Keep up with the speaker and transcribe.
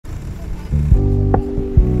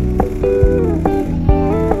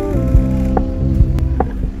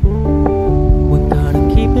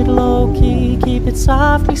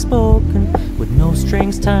spoken, with no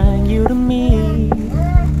strings tying you to me.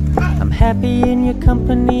 I'm happy in your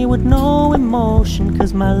company with no emotion,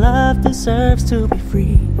 'cause my love deserves to be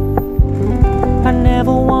free. I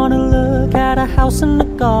never wanna look at a house in the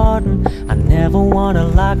garden, I never wanna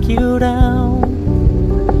lock you down.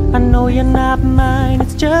 I know you're not mine,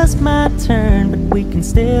 it's just my turn, but we can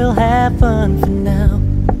still have fun for now.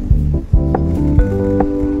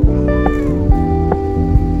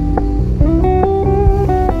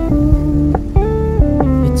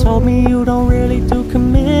 You told me you don't really do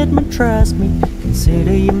commitment, trust me,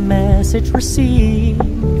 consider your message received.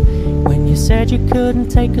 When you said you couldn't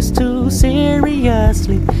take us too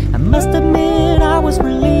seriously, I must admit I was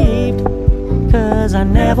relieved. 'Cause I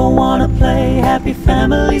never wanna play happy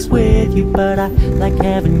families with you, but I like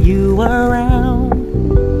having you around.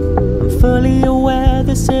 I'm fully aware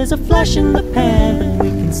this is a flash in the pan, but we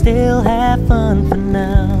can still have fun for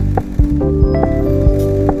now.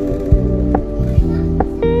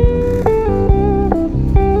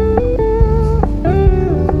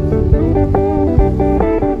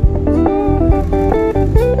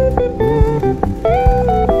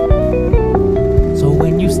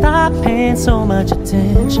 Paying so much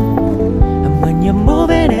attention, and when you're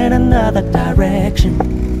moving in another direction,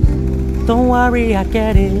 don't worry, I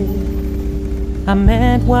get it. I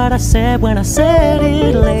meant what I said when I said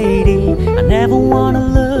it, lady. I never wanna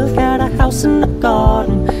look at a house in the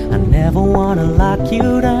garden, I never wanna lock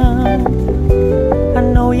you down. I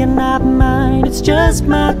know you're not mine, it's just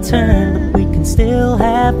my turn, but we can still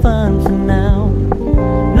have fun for now.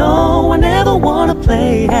 No, I never wanna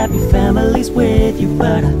play happy families with you,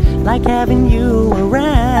 but I like having you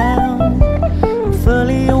around. I'm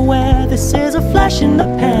fully aware this is a flash in the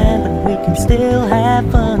pan, but we can still have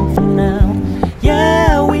fun for now.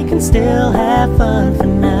 Yeah, we can still have fun for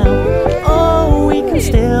now. Oh, we can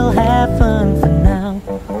still have fun for now.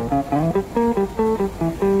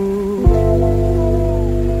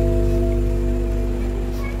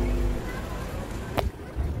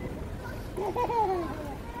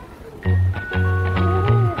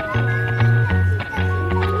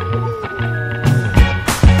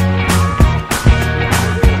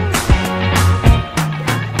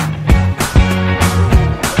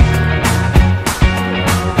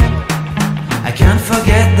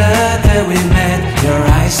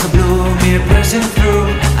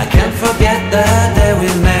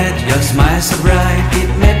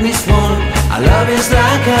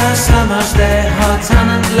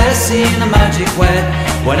 In a magic way,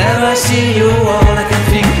 whenever I see you, all I can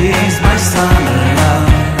think is my summer love.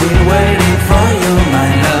 Been waiting for you, my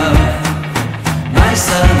love. My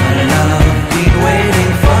summer love. Been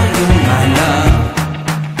waiting for you, my love.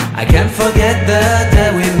 I can't forget the day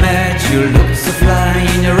we met. You looked so fly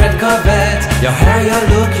in your red Corvette. Your hair, your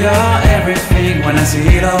look, your everything. When I see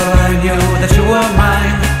it all, I knew that you were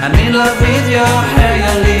mine. I'm in love with your hair,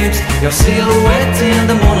 your lips, your silhouette in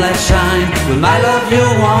the moonlight shine. With my love you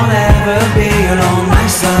won't ever be alone, my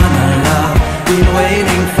summer love. Been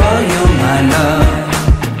waiting for you, my love.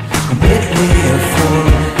 Completely a fool.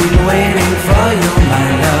 Been waiting for you, my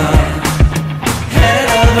love. Head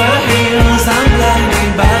over heels, I'm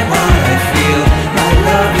blinded by what I feel. My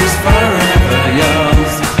love is forever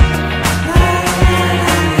yours.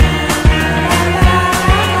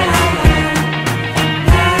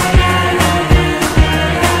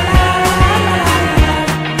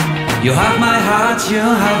 You have my heart, you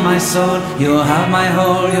have my soul, you have my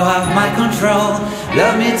whole, you have my control.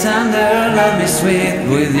 Love me tender, love me sweet,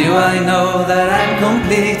 with you I know that I'm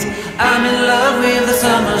complete. I'm in love with the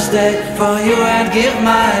summer's day, for you I'd give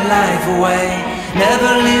my life away.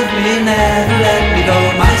 Never leave me, never let me go,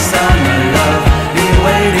 my summer love. Been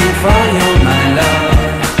waiting for you, my love.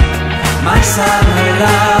 My summer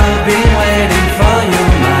love, been waiting for you,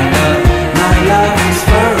 my love. My love is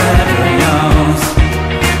forever yours.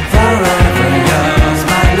 Forever yours,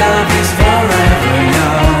 my love is forever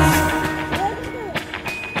yours.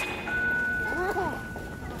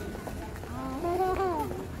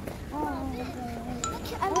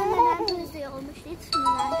 Annemden gözü olmuş lütfen.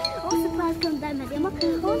 O surprise göndermedi ama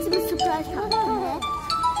onun için bir surprise taktım ve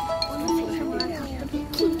onu pijamalar taktım.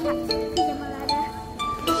 Kit Kat pijamaları.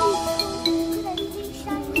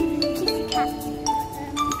 Kit Kat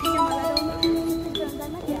pijamaları onu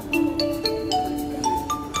göndermedi ya.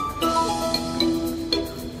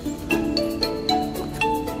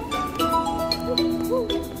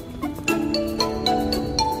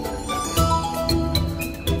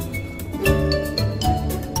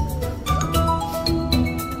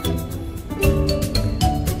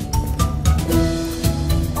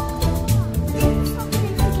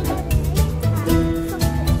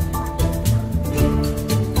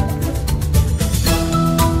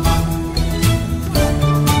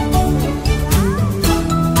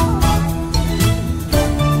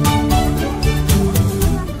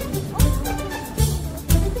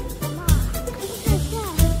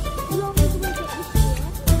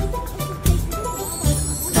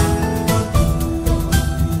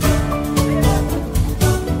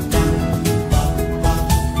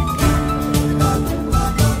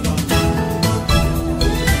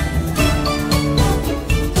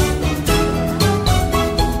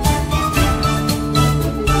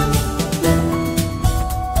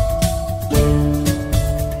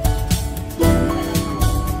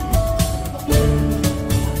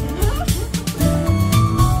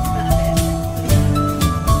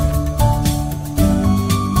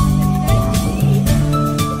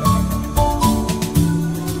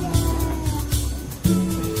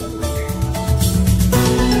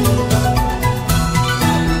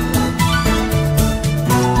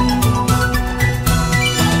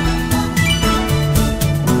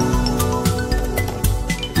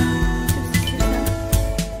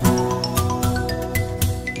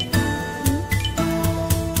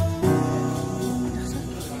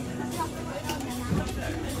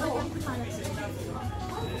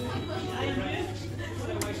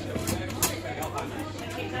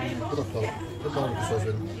 Bu da tutalım. Bana bir söz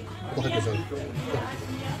verin. Bu daha güzel.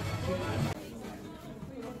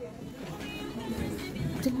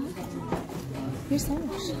 Bir sen var.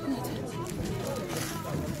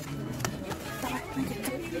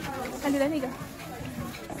 Hadi lan İga.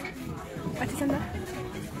 Ati sen de.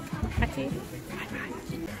 Ati.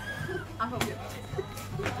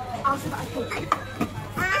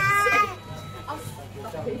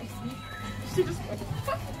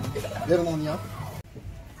 Verin onu ya.